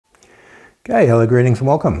Okay, hello, greetings and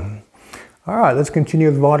welcome. All right, let's continue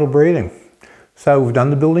with vital breathing. So we've done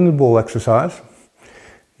the building the ball exercise.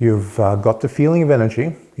 You've got the feeling of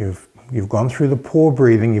energy. You've gone through the pore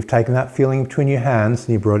breathing. You've taken that feeling between your hands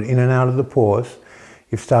and you brought it in and out of the pores.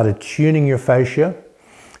 You've started tuning your fascia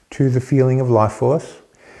to the feeling of life force.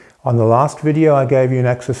 On the last video, I gave you an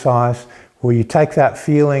exercise where you take that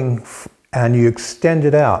feeling and you extend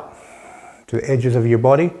it out to the edges of your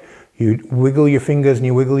body. You wiggle your fingers and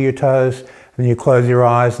you wiggle your toes, and you close your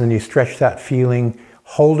eyes and you stretch that feeling,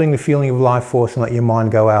 holding the feeling of life force, and let your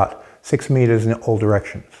mind go out 6 meters in all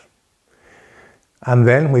directions. And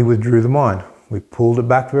then we withdrew the mind. We pulled it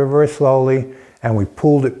back very, very slowly, and we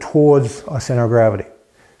pulled it towards our center of gravity.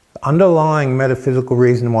 The underlying metaphysical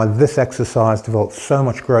reason why this exercise developed so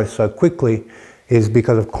much growth so quickly is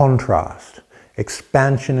because of contrast,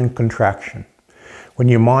 expansion and contraction. When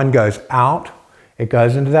your mind goes out, it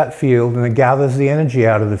goes into that field and it gathers the energy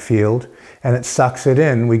out of the field and it sucks it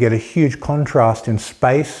in. We get a huge contrast in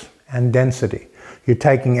space and density. You're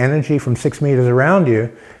taking energy from 6 meters around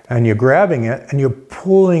you and you're grabbing it and you're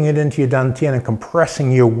pulling it into your dantian and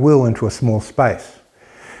compressing your will into a small space.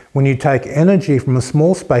 When you take energy from a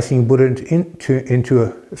small space and you put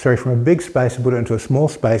it from a big space and put it into a small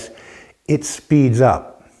space, it speeds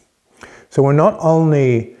up. So we're not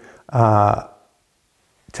only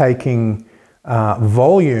taking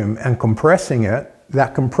volume and compressing it,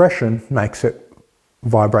 that compression makes it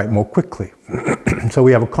vibrate more quickly. So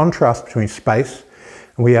we have a contrast between space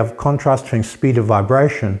and we have a contrast between speed of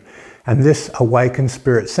vibration, and this awakens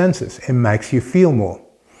spirit senses. It makes you feel more.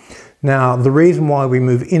 Now, the reason why we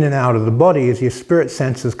move in and out of the body is your spirit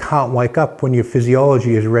senses can't wake up when your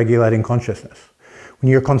physiology is regulating consciousness. When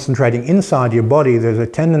you're concentrating inside your body, there's a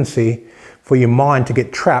tendency for your mind to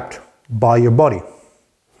get trapped by your body.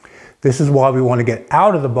 This is why we want to get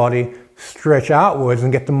out of the body, stretch outwards,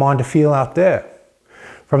 and get the mind to feel out there.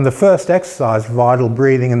 From the first exercise, vital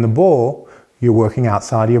breathing in the ball, you're working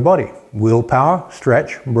outside of your body. Willpower,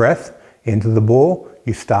 stretch, breath into the ball,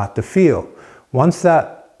 you start to feel. Once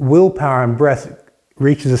that willpower and breath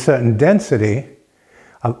reaches a certain density,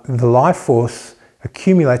 the life force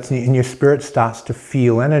accumulates and your spirit starts to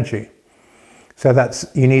feel energy. So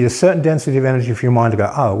you need a certain density of energy for your mind to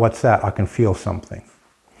go, oh, what's that? I can feel something.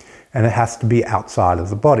 And it has to be outside of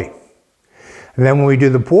the body. And then when we do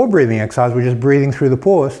the pore breathing exercise, we're just breathing through the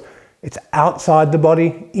pores. It's outside the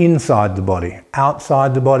body, inside the body,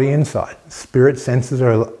 outside the body, inside. Spirit senses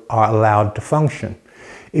are allowed to function.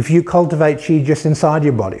 If you cultivate chi just inside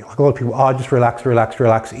your body, like a lot of people, oh, just relax, relax,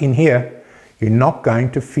 relax in here, you're not going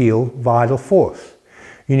to feel vital force.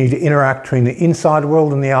 You need to interact between the inside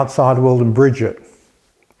world and the outside world and bridge it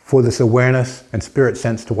for this awareness and spirit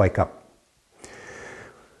sense to wake up.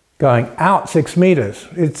 Going out 6 meters.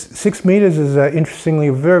 6 meters is interestingly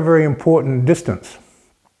a very, very important distance.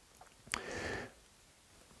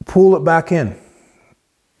 Pull it back in,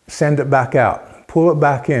 send it back out. Pull it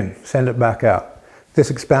back in, send it back out.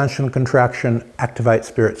 This expansion and contraction activates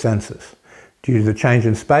spirit senses due to the change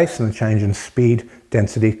in space and the change in speed,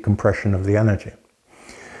 density, compression of the energy.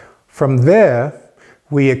 From there,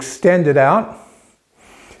 we extend it out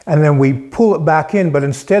and then we pull it back in, but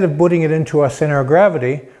instead of putting it into our center of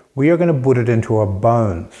gravity, we are going to put it into our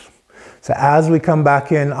bones. So as we come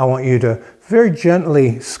back in, I want you to very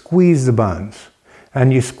gently squeeze the bones.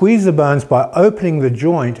 And you squeeze the bones by opening the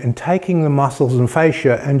joint and taking the muscles and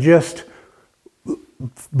fascia and just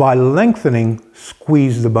by lengthening,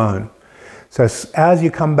 squeeze the bone. So as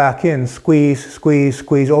you come back in, squeeze, squeeze,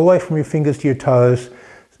 squeeze, all the way from your fingers to your toes,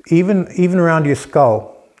 even around your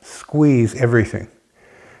skull, squeeze everything.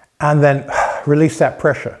 And then release that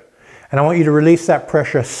pressure. And I want you to release that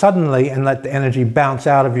pressure suddenly and let the energy bounce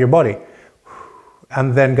out of your body.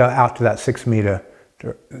 And then go out to that 6 meter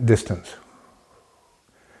distance.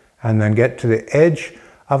 And then get to the edge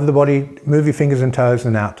of the body, move your fingers and toes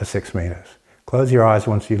and out to 6 meters. Close your eyes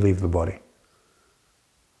once you leave the body.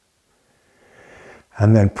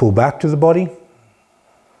 And then pull back to the body.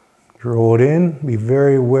 Draw it in. Be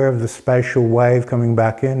very aware of the spatial wave coming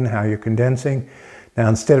back in, how you're condensing. Now,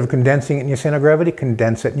 instead of condensing it in your center of gravity,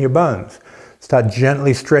 condense it in your bones. Start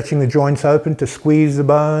gently stretching the joints open to squeeze the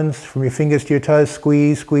bones from your fingers to your toes.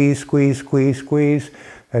 Squeeze, squeeze, squeeze, squeeze, squeeze.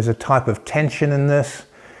 There's a type of tension in this.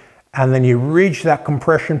 And then you reach that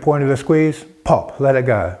compression point of the squeeze, pop, let it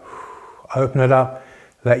go. Open it up.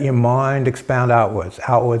 Let your mind expand outwards,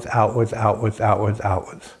 outwards, outwards, outwards, outwards,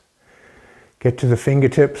 outwards. Get to the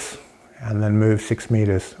fingertips. And then move 6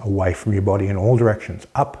 meters away from your body in all directions.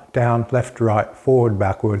 Up, down, left, right, forward,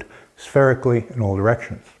 backward, spherically in all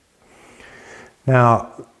directions.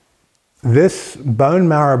 Now, this bone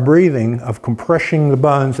marrow breathing of compressing the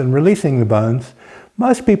bones and releasing the bones,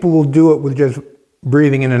 most people will do it with just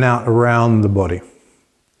breathing in and out around the body.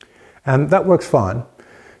 And that works fine.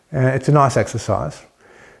 It's a nice exercise.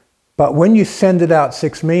 But when you send it out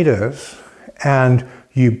 6 meters and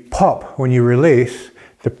you pop when you release,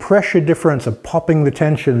 the pressure difference of popping the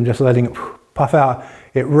tension and just letting it puff out,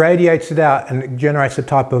 it radiates it out and it generates a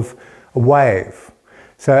type of a wave.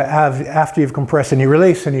 So after you've compressed and you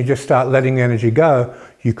release and you just start letting the energy go,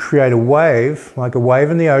 you create a wave, like a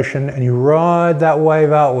wave in the ocean, and you ride that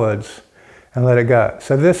wave outwards and let it go.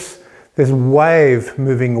 So this wave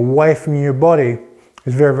moving away from your body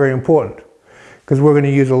is very, very important, because we're going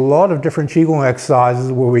to use a lot of different Qigong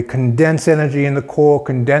exercises where we condense energy in the core,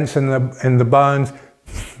 condense in the bones,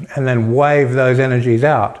 and then wave those energies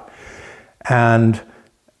out and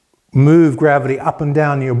move gravity up and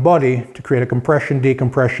down your body to create a compression,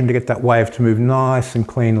 decompression, to get that wave to move nice and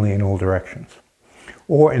cleanly in all directions,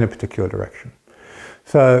 or in a particular direction.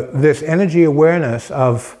 So this energy awareness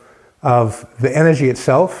of the energy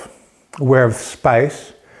itself, aware of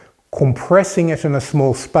space, compressing it in a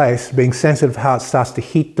small space, being sensitive how it starts to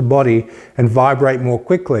heat the body and vibrate more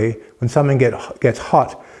quickly. When something gets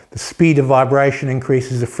hot, the speed of vibration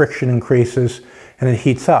increases, the friction increases, and it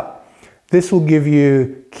heats up. This will give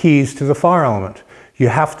you keys to the fire element. You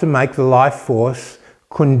have to make the life force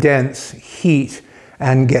condense, heat,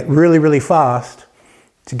 and get really, really fast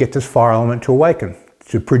to get this fire element to awaken,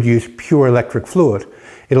 to produce pure electric fluid.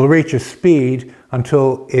 It'll reach a speed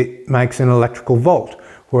until it makes an electrical volt,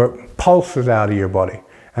 where it pulses out of your body,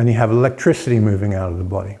 and you have electricity moving out of the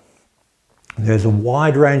body. There's a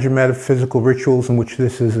wide range of metaphysical rituals in which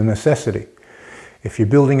this is a necessity. If you're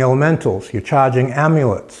building elementals, you're charging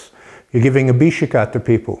amulets, you're giving abhisheka to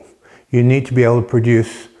people, you need to be able to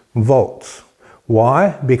produce volts.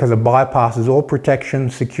 Why? Because it bypasses all protection,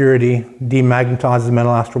 security, demagnetizes the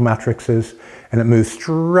mental astral matrices, and it moves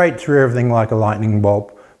straight through everything like a lightning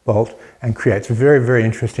bolt and creates very, very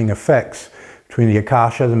interesting effects between the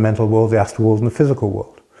akasha, the mental world, the astral world, and the physical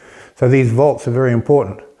world. So these volts are very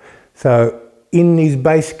important. So in these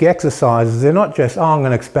basic exercises, they're not just, oh, I'm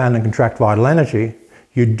going to expand and contract vital energy.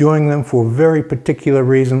 You're doing them for a very particular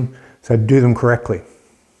reason, so do them correctly.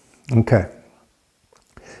 Okay.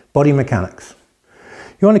 Body mechanics.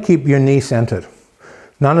 You want to keep your knee centered.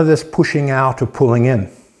 None of this pushing out or pulling in.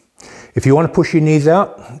 If you want to push your knees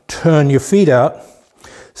out, turn your feet out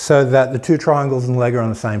so that the two triangles in the leg are on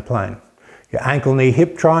the same plane. Your ankle, knee,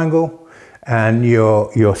 hip triangle and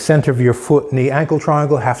your center of your foot, knee, ankle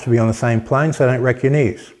triangle have to be on the same plane so don't wreck your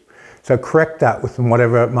knees. So correct that with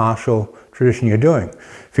whatever martial tradition you're doing.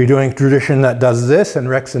 If you're doing a tradition that does this and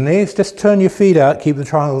wrecks the knees, just turn your feet out, keep the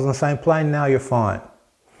triangles on the same plane, now you're fine.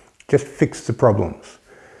 Just fix the problems.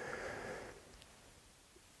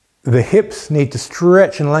 The hips need to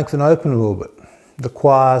stretch and lengthen open a little bit. The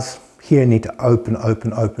quads here need to open,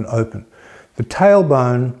 open, open, open. The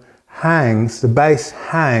tailbone hangs, the base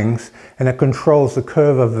hangs, and it controls the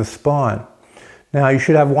curve of the spine. Now you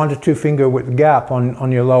should have 1 to 2 finger width gap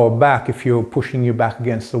on your lower back if you're pushing your back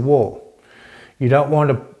against the wall. You don't want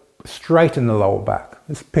to straighten the lower back.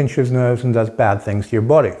 This pinches nerves and does bad things to your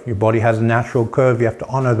body. Your body has a natural curve, you have to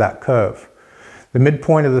honor that curve. The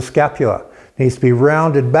midpoint of the scapula needs to be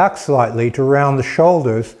rounded back slightly to round the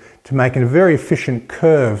shoulders to make a very efficient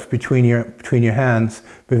curve between your hands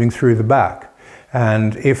moving through the back.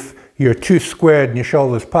 And if you're too squared and your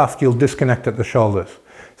shoulders puffed, you'll disconnect at the shoulders.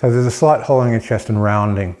 So there's a slight hole in your chest and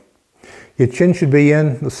rounding. Your chin should be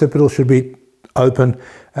in, the occipital should be open,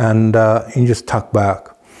 and you just tuck back.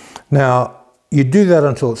 Now, you do that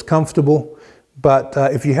until it's comfortable, but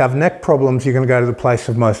if you have neck problems, you're going to go to the place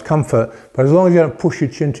of most comfort. But as long as you don't push your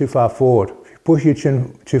chin too far forward. If you push your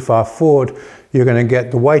chin too far forward, you're going to get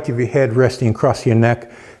the weight of your head resting across your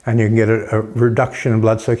neck, and you can get a reduction in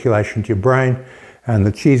blood circulation to your brain, and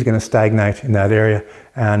the chi is going to stagnate in that area,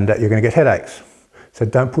 and you're going to get headaches. So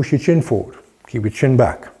don't push your chin forward, keep your chin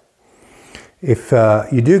back. If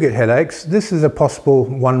you do get headaches, this is a possible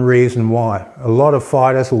one reason why. A lot of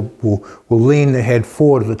fighters will lean their head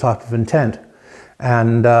forward with a type of intent,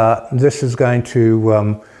 and this is going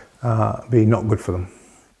to be not good for them.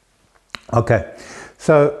 Okay,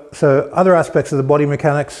 so other aspects of the body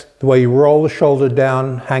mechanics, the way you roll the shoulder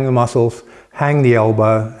down, hang the muscles, hang the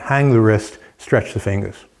elbow, hang the wrist, stretch the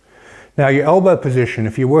fingers. Now your elbow position,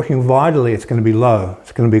 if you're working vitally, it's going to be low,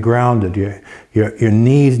 it's going to be grounded. Your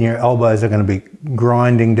knees and your elbows are going to be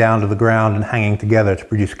grinding down to the ground and hanging together to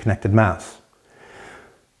produce connected mass.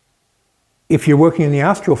 If you're working in the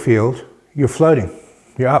astral field, you're floating,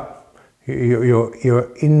 you're up,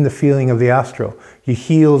 you're in the feeling of the astral. Your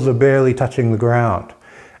heels are barely touching the ground.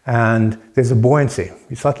 and there's a buoyancy.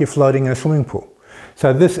 It's like you're floating in a swimming pool.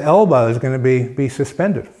 So this elbow is going to be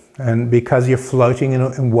suspended, and because you're floating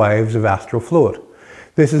in waves of astral fluid.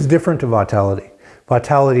 This is different to vitality.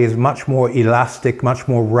 Vitality is much more elastic, much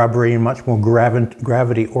more rubbery, and much more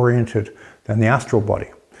gravity oriented than the astral body.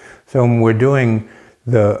 So when we're doing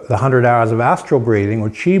the 100 hours of astral breathing or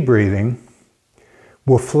chi breathing,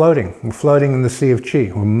 we're floating in the sea of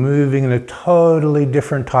chi. We're moving in a totally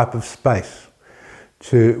different type of space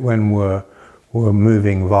to when we're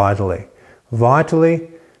moving vitally. Vitally,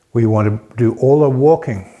 we want to do all the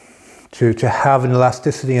walking to have an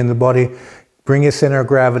elasticity in the body, bring your center of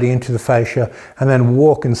gravity into the fascia, and then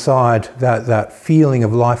walk inside that feeling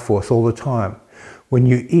of life force all the time. When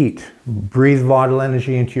you eat, breathe vital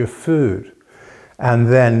energy into your food,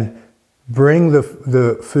 and then bring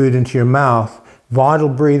the food into your mouth, vital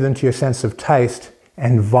breathe into your sense of taste,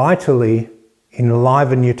 and vitally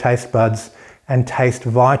enliven your taste buds and taste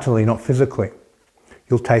vitally, not physically.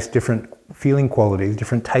 You'll taste different feeling qualities,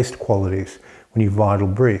 different taste qualities when you vital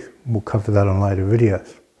breathe. We'll cover that on later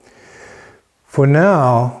videos. For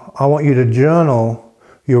now, I want you to journal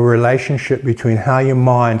your relationship between how your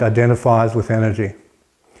mind identifies with energy.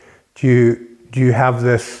 Do you have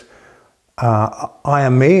this, I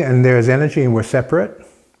am me and there's energy and we're separate?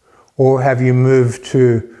 Or have you moved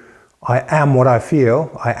to, I am what I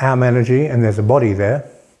feel, I am energy and there's a body there,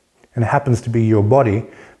 and it happens to be your body,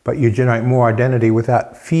 but you generate more identity with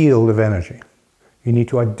that field of energy. You need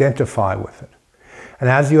to identify with it. And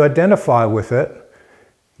as you identify with it,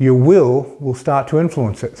 your will start to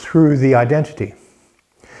influence it through the identity.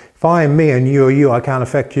 If I am me and you are you, I can't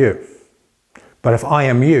affect you. But if I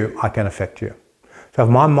am you, I can affect you. So if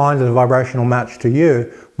my mind is a vibrational match to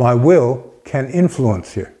you, my will can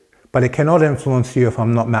influence you. But it cannot influence you if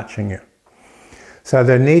I'm not matching you. So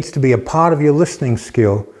there needs to be a part of your listening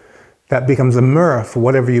skill that becomes a mirror for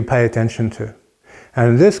whatever you pay attention to. And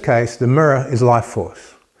in this case, the mirror is life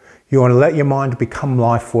force. You want to let your mind become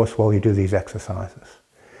life force while you do these exercises.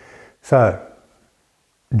 So,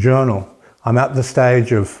 journal. I'm at the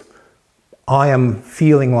stage of I am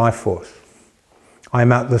feeling life force. I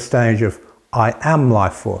am at the stage of I am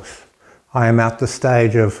life force. I am at the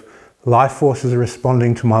stage of life force is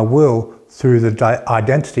responding to my will through the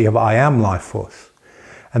identity of I am life force.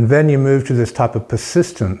 And then you move to this type of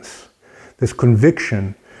persistence, this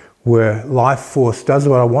conviction where life force does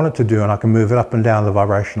what I want it to do and I can move it up and down the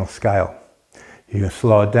vibrational scale. You can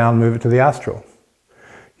slow it down, move it to the astral.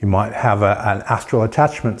 You might have an astral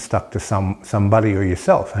attachment stuck to somebody or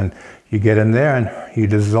yourself, and you get in there and you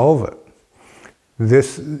dissolve it.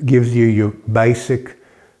 This gives you your basic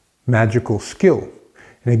magical skill.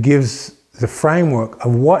 And it gives the framework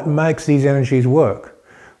of what makes these energies work.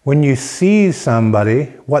 When you seize somebody,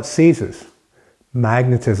 what seizes?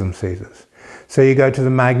 Magnetism seizes. So you go to the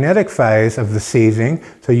magnetic phase of the seizing,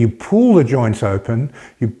 so you pull the joints open,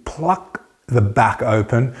 you pluck the back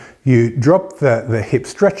open, you drop the hip,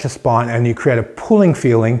 stretch the spine, and you create a pulling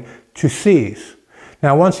feeling to seize.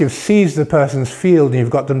 Now once you've seized the person's field and you've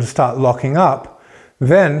got them to start locking up,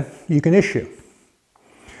 then you can issue.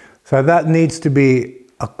 So that needs to be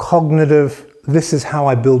a cognitive, this is how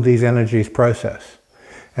I build these energies process.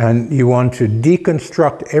 And you want to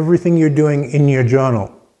deconstruct everything you're doing in your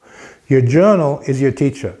journal. Your journal is your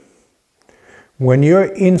teacher. When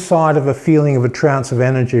you're inside of a feeling of a trance of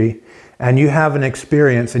energy and you have an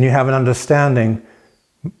experience and you have an understanding,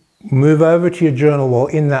 move over to your journal while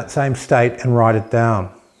in that same state and write it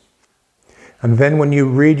down. And then when you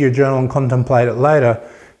read your journal and contemplate it later,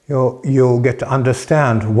 you'll get to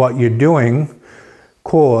understand what you're doing,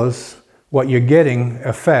 cause, what you're getting,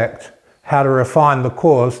 effect, how to refine the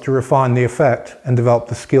cause to refine the effect and develop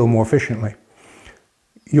the skill more efficiently.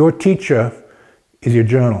 Your teacher is your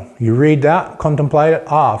journal. You read that, contemplate it,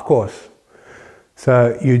 of course.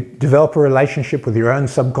 So you develop a relationship with your own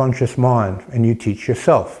subconscious mind and you teach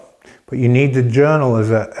yourself. But you need the journal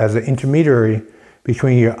as an intermediary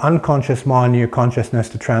between your unconscious mind and your consciousness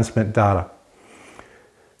to transmit data.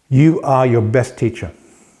 You are your best teacher.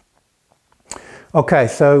 Okay,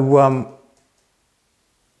 so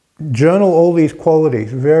journal all these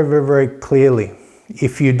qualities very, very, very clearly.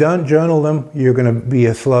 If you don't journal them, you're going to be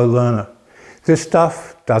a slow learner. This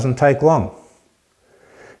stuff doesn't take long.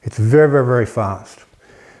 It's very, very, very fast.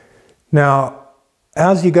 Now,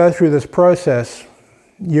 as you go through this process,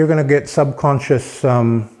 you're going to get subconscious,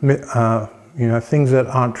 things that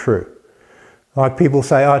aren't true. Like people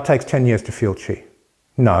say, oh, it takes 10 years to feel chi.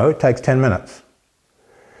 No, it takes 10 minutes.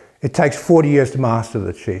 It takes 40 years to master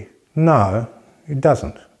the chi. No, it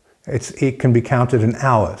doesn't. It can be counted in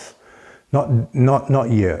hours,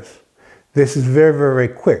 not years. This is very, very, very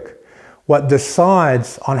quick. What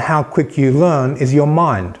decides on how quick you learn is your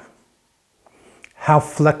mind. How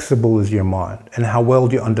flexible is your mind and how well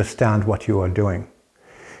do you understand what you are doing?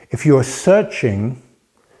 If you are searching,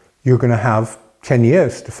 you're going to have 10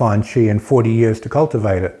 years to find chi and 40 years to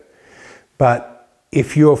cultivate it. But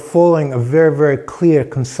if you're following a very, very clear,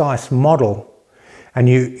 concise model and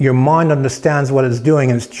your mind understands what it's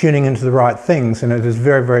doing and it's tuning into the right things and it is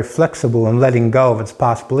very, very flexible and letting go of its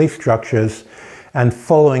past belief structures and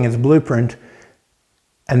following its blueprint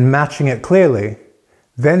and matching it clearly,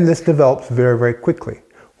 then this develops very, very quickly.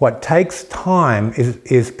 What takes time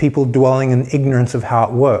is people dwelling in ignorance of how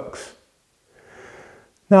it works.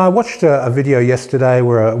 Now, I watched a video yesterday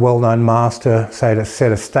where a well-known master said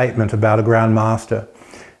a statement about a Grand Master.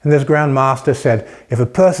 And this Grand Master said, if a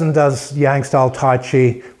person does Yang-style Tai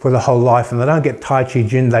Chi for their whole life and they don't get Tai Chi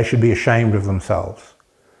Jin, they should be ashamed of themselves.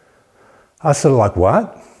 I was sort of like,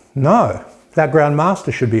 what? No, that Grand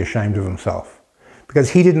Master should be ashamed of himself because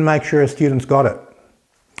he didn't make sure his students got it.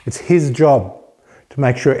 It's his job to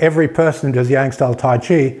make sure every person who does Yang-style Tai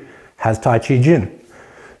Chi has Tai Chi Jin.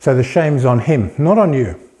 So the shame's on him, not on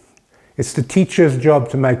you. It's the teacher's job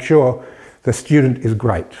to make sure the student is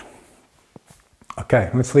great.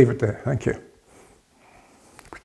 Okay, let's leave it there. Thank you.